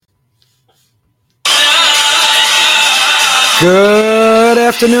Good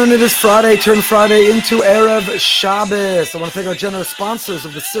afternoon. It is Friday. Turn Friday into Erev Shabbos. I want to thank our generous sponsors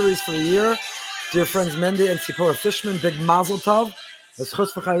of the series for the year. Dear friends Mendy and Sipora Fishman, big mazel tov.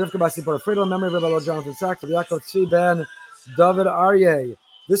 Eschus v'chai Rivka by Sipora Friedel, memory of Rabbi Lord Jonathan Sack, Rabbi Yaakov Tzvi Ben David Aryeh.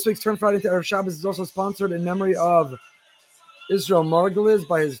 This week's Turn Friday into Erev Shabbos is also sponsored in memory of Israel Margoliz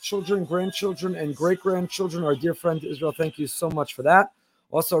by his children, grandchildren, and great-grandchildren. Our dear friend Israel, thank you so much for that.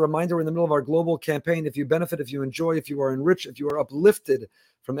 Also, a reminder, we're in the middle of our global campaign. If you benefit, if you enjoy, if you are enriched, if you are uplifted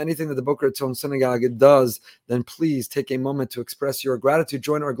from anything that the Boca Raton Synagogue does, then please take a moment to express your gratitude.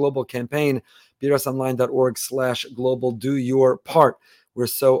 Join our global campaign, brasonline.org/global. Do your part. We're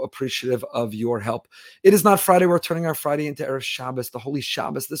so appreciative of your help. It is not Friday. We're turning our Friday into Erev Shabbos, the Holy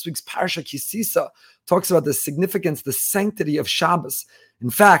Shabbos. This week's Parsha Kisisa talks about the significance, the sanctity of Shabbos. In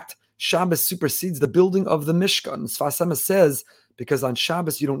fact, Shabbos supersedes the building of the Mishkan. Sfas Emes says, because on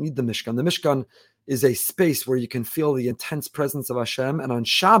Shabbos, you don't need the Mishkan. The Mishkan is a space where you can feel the intense presence of Hashem. And on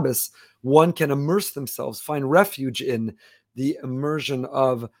Shabbos, one can immerse themselves, find refuge in the immersion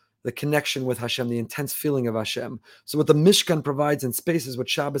of the connection with Hashem, the intense feeling of Hashem. So what the Mishkan provides in space is what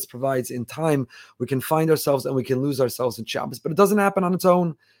Shabbos provides in time. We can find ourselves and we can lose ourselves in Shabbos. But it doesn't happen on its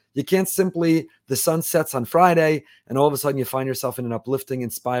own. You can't simply, the sun sets on Friday, and all of a sudden you find yourself in an uplifting,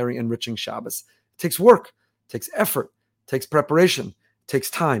 inspiring, enriching Shabbos. It takes work, it takes effort, it takes preparation, it takes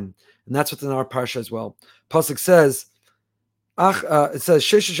time. And that's what's in our Parsha as well. Pasuk says, it says,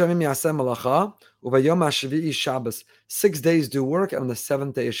 Shesh Yamim Yaseh Malacha, Uvayom HaShvi'i Shabbos. 6 days do work, and on the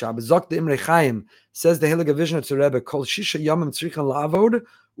seventh day is Shabbos. Zok the Imrei Chaim, says the Heilige Vision to Rebbe, Kol Shisha Yomim Tzrichen La'avod,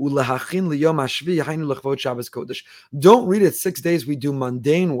 Ulehachin Liyom HaShvi'i Hainu Lechvod Shabbos Kodesh. Don't read it 6 days we do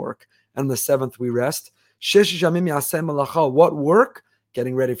mundane work, and the seventh we rest. Shesh Yamim Yaseh Malacha. What work?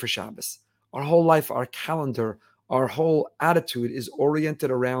 Getting ready for Shabbos. Our whole life, our calendar, our whole attitude is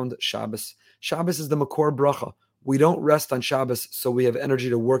oriented around Shabbos. Shabbos is the Makor Bracha. We don't rest on Shabbos so we have energy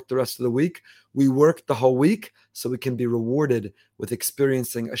to work the rest of the week. We work the whole week so we can be rewarded with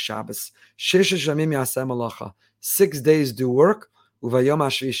experiencing a Shabbos. 6 days do work, Uvayom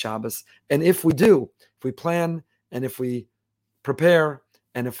HaShvi'i Shabbos. And if we do, if we plan, and if we prepare,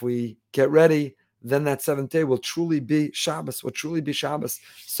 and if we get ready, then that seventh day will truly be Shabbos,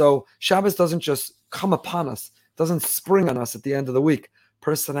 So Shabbos doesn't just come upon us, doesn't spring on us at the end of the week.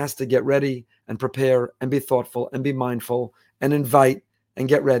 Person has to get ready and prepare and be thoughtful and be mindful and invite and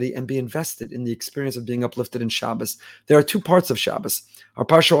get ready and be invested in the experience of being uplifted in Shabbos. There are two parts of Shabbos. Our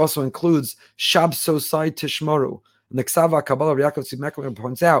Parsha also includes Shab Sosai Tishmoru. And the Ksava Kabbalah Yaakov Tzvi Meckler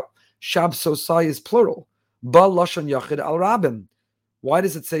points out, Shab Sosai is plural. Ba Lashon Yachid Al Rabim. Why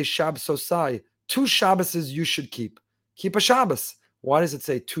does it say Shab Sosai? 2 Shabboses you should keep. Keep a Shabbos. Why does it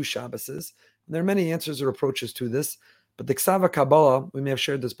say 2 Shabboses? And there are many answers or approaches to this. But the Ksava Kabbalah, we may have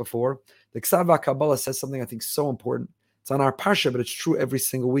shared this before, the Ksava Kabbalah says something I think so important. It's on our Parsha, but it's true every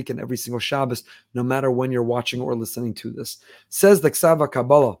single week and every single Shabbos, no matter when you're watching or listening to this. Says the Ksava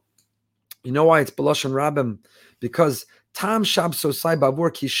Kabbalah, you know why it's B'lashon Rabim? Because Tam Shab Sosai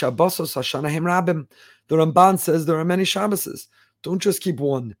Bavur Ki Shabbosos Hashanahim Rabim. The Ramban says there are many Shabboses. Don't just keep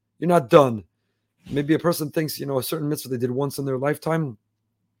one. You're not done. Maybe a person thinks, a certain mitzvah they did once in their lifetime,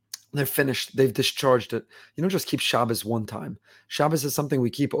 they're finished. They've discharged it. You don't just keep Shabbos one time. Shabbos is something we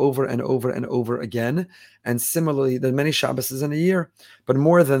keep over and over and over again. And similarly, there are many Shabboses in a year. But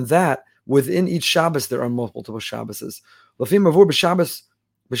more than that, within each Shabbos, there are multiple Shabboses. There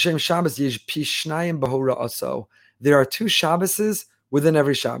are 2 Shabboses within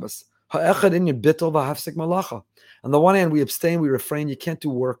every Shabbos. On the one hand, we abstain, we refrain. You can't do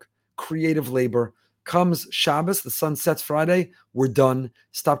work, creative labor. Comes Shabbos, the sun sets Friday, we're done.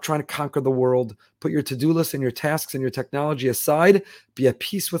 Stop trying to conquer the world. Put your to-do list and your tasks and your technology aside. Be at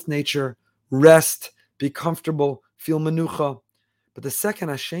peace with nature. Rest. Be comfortable. Feel menucha. But the second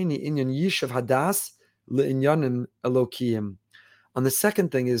Hasheni, inyan yishav hadas le'inyanim elokiyim. On the second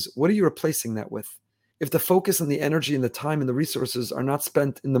thing is, what are you replacing that with? If the focus and the energy and the time and the resources are not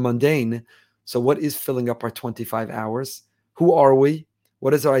spent in the mundane, so what is filling up our 25 hours? Who are we?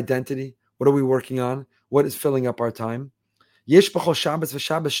 What is our identity? What are we working on? What is filling up our time? Yesh b'chol Shabbos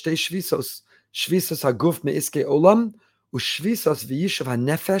v'Shabbos shtei shvisos. Shvisos haguf me'iskei olam, u'shvisos v'yishav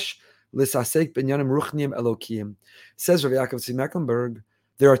hanefesh l'sasek b'inyanim ruchniim elokiyim. Says Rabbi Yaakov Tzvi Mecklenburg,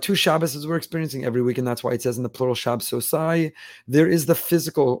 there are 2 Shabbos we're experiencing every week, and that's why it says in the plural Shab Sosai. There is the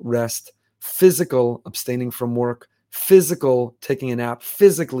physical rest, physical abstaining from work, physical taking a nap,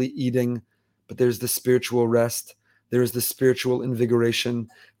 physically eating, but there's the spiritual rest. There is the spiritual invigoration.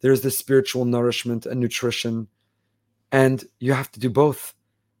 There is the spiritual nourishment and nutrition. And you have to do both.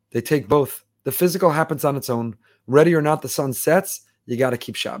 They take both. The physical happens on its own. Ready or not, the sun sets. You got to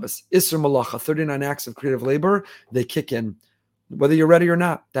keep Shabbos. Isser Malacha, 39 acts of creative labor, they kick in. Whether you're ready or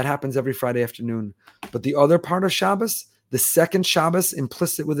not, that happens every Friday afternoon. But the other part of Shabbos, the second Shabbos,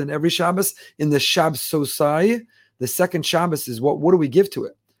 implicit within every Shabbos, in the Shabbosai, the second Shabbos is what do we give to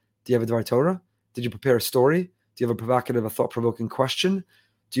it? Do you have a Dvar Torah? Did you prepare a story? Do you have a provocative, a thought-provoking question?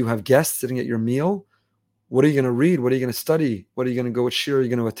 Do you have guests sitting at your meal? What are you going to read? What are you going to study? What are you going to go with shir? Are you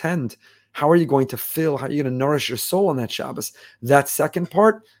going to attend? How are you going to feel? How are you going to nourish your soul on that Shabbos? That second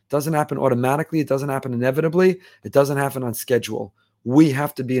part doesn't happen automatically. It doesn't happen inevitably. It doesn't happen on schedule. We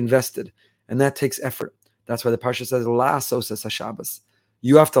have to be invested, and that takes effort. That's why the Parsha says, Lasos es HaShabbos.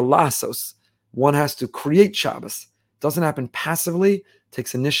 You have to lasos. One has to create Shabbos. It doesn't happen passively. It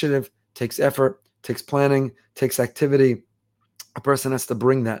takes initiative, takes effort, takes planning, takes activity. A person has to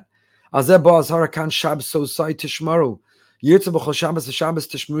bring that. Every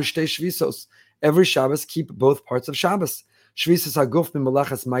Shabbos keep both parts of Shabbos. Shvisas haguf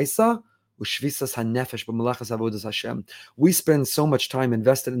b'melachas ma'isa, u'shvisas hanefesh b'melachas avodas Hashem. We spend so much time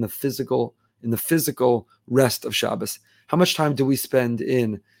invested in the physical rest of Shabbos. How much time do we spend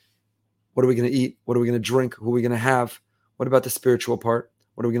in what are we going to eat? What are we going to drink? Who are we going to have? What about the spiritual part?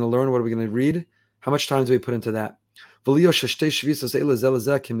 What are we going to learn? What are we going to read? How much time do we put into that? But the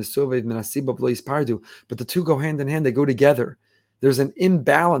two go hand in hand. They go together. There's an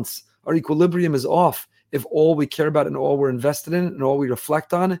imbalance. Our equilibrium is off if all we care about and all we're invested in and all we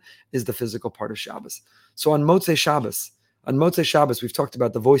reflect on is the physical part of Shabbos. So on Motzei Shabbos, we've talked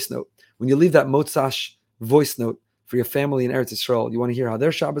about the voice note. When you leave that Motzash voice note for your family in Eretz Yisrael, you want to hear how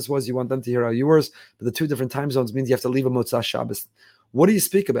their Shabbos was, you want them to hear how yours, but the two different time zones means you have to leave a Motzash Shabbos. What do you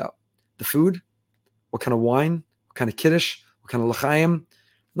speak about? The food? What kind of wine? What kind of kiddush? What kind of l'chaim?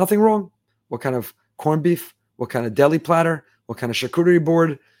 Nothing wrong. What kind of corned beef? What kind of deli platter? What kind of charcuterie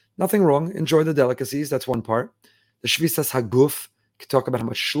board? Nothing wrong. Enjoy the delicacies. That's one part. The shvisas haguf. You can talk about how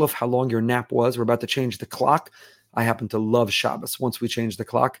much shluf, how long your nap was. We're about to change the clock. I happen to love Shabbos. Once we change the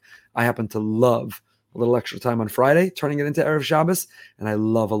clock, I happen to love a little extra time on Friday, turning it into Erev Shabbos, and I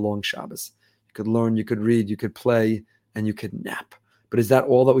love a long Shabbos. You could learn, you could read, you could play, and you could nap. But is that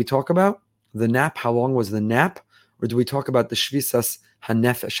all that we talk about? The nap, how long was the nap? Or do we talk about the shvisas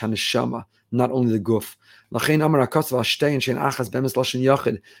hanefesh, haneshama, not only the guf? Lachein amar hakasav ashtei and shein achas bemes lashon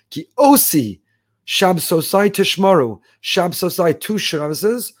yachid ki osi Shabbosai tishmaru. Shabbosai, two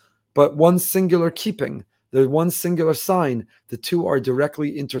Shabboses, but one singular keeping. The one singular sign. The two are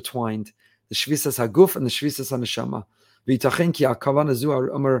directly intertwined. The shvisas haguf and the shvisas haneshama. V'itachen ki akavan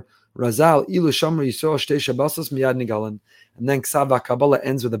azu amar Razal ilu shamar yisrael shtei Shabbosos miyad nigalan. And then Ksav Kabbalah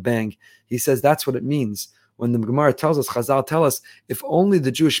ends with a bang. He says that's what it means. When the Gemara tells us, Chazal tell us, if only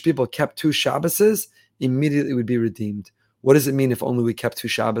the Jewish people kept two Shabboses, immediately would be redeemed. What does it mean if only we kept two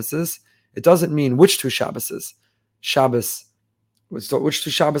Shabboses? It doesn't mean which two Shabboses. Shabbos, which two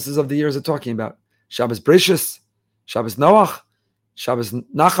Shabboses of the year is it talking about? Shabbos Brishus, Shabbos Noach, Shabbos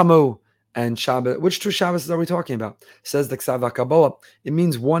Nachamu, and Shabbos. Which two Shabbos are we talking about? Says the Ksav Kabbalah. It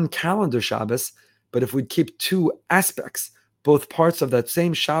means one calendar Shabbos, but if we keep two aspects, both parts of that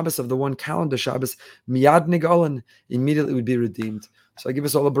same Shabbos of the one calendar Shabbos, miyad nigalan, immediately would be redeemed. So I give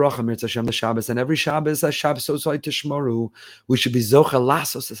us all a bracha, Mirz Hashem, the Shabbos, and every Shabbos, as Shabbos osai tishmaru, we should be zocha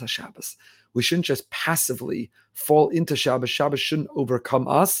lasos as a Shabbos. We shouldn't just passively fall into Shabbos. Shabbos shouldn't overcome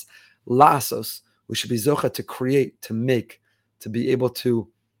us. Lasos, we should be zocha to create, to make, to be able to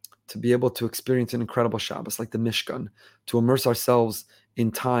experience an incredible Shabbos like the Mishkan, to immerse ourselves in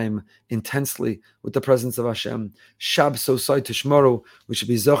time intensely with the presence of Hashem. Shabbos osai tishmaru, we should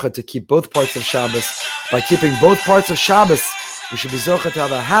be zocha to keep both parts of Shabbos. By keeping both parts of Shabbos, we should be zocha to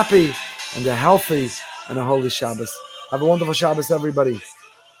have a happy and a healthy and a holy Shabbos. Have a wonderful Shabbos, everybody.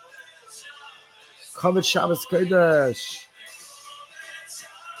 Chavit Shabbos Kodesh.